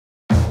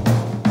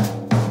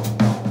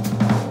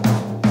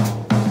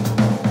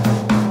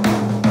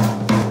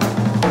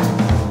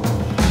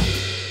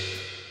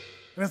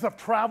And as I've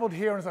traveled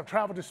here, and as I've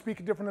traveled to speak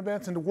at different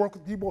events and to work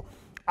with people,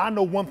 I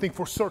know one thing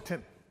for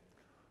certain.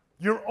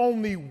 You're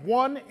only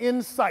one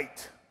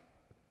insight.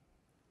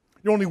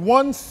 You're only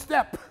one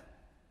step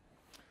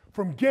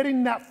from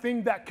getting that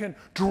thing that can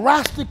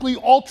drastically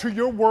alter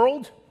your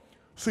world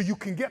so you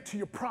can get to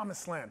your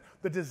promised land,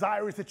 the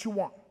desires that you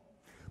want.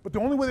 But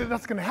the only way that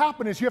that's going to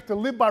happen is you have to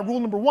live by rule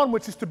number one,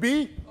 which is to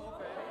be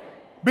open.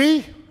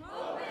 Be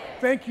open.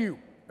 Thank you.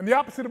 And the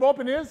opposite of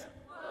open is?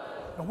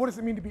 Now, what does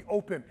it mean to be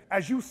open?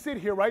 As you sit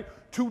here, right,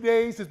 2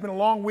 days, it's been a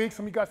long week.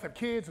 Some of you guys have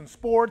kids and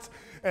sports,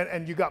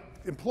 and you got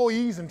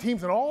employees and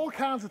teams and all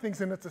kinds of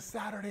things, and it's a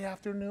Saturday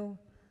afternoon.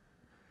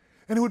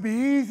 And it would be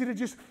easy to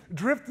just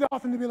drift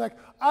off and to be like,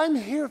 I'm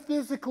here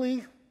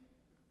physically.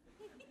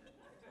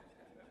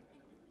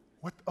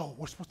 What? Oh,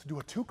 we're supposed to do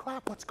a 2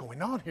 clap? What's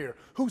going on here?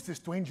 Who's this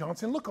Dwayne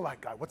Johnson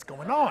lookalike guy? What's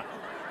going on?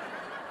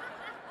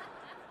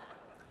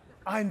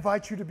 I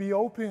invite you to be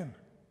open.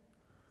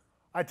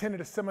 I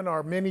attended a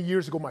seminar many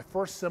years ago. My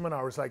first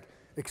seminar was like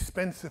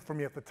expensive for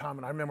me at the time.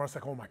 And I remember I was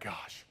like, oh my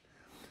gosh.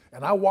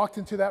 And I walked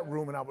into that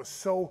room and I was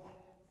so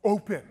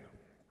open.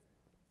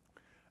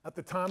 At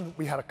the time,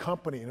 we had a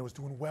company and it was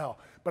doing well.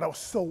 But I was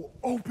so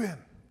open.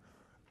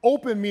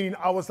 Open meaning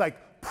I was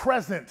like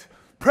present.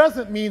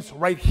 Present means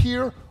right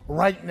here,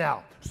 right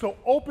now. So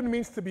open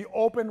means to be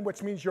open,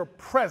 which means you're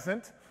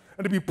present.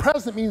 And to be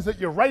present means that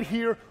you're right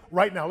here,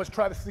 right now. Let's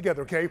try this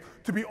together, okay?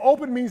 To be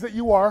open means that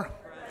you are.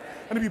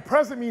 And to be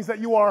present means that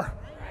you are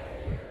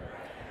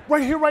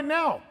right here, right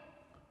now.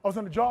 I was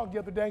on a jog the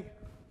other day.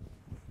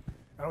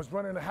 And I was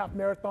running a half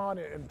marathon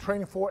and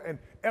training for it. And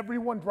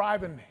everyone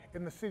driving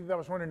in the city that I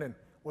was running in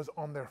was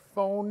on their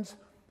phones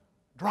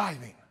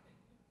driving,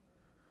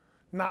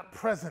 not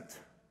present.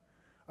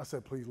 I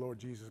said, please, Lord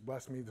Jesus,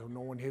 bless me so no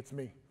one hits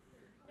me.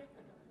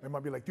 They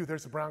might be like, dude,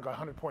 there's a brown guy,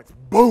 100 points.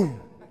 Boom.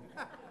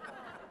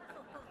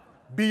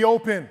 Be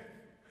open.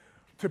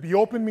 To be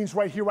open means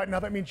right here, right now.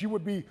 That means you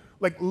would be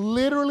like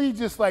literally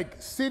just like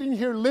sitting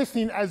here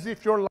listening as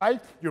if your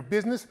life, your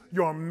business,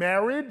 your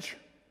marriage,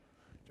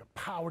 your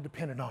power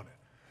depended on it.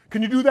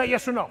 Can you do that,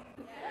 yes or no?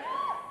 Yes.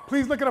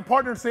 Please look at a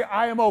partner and say,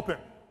 I am open.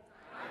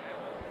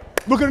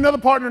 Look at another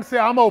partner and say,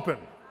 I'm open.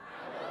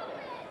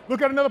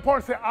 Look at another partner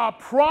and say, I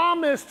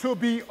promise to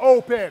be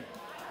open.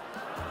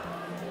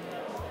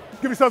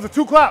 Give yourselves a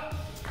 2 clap.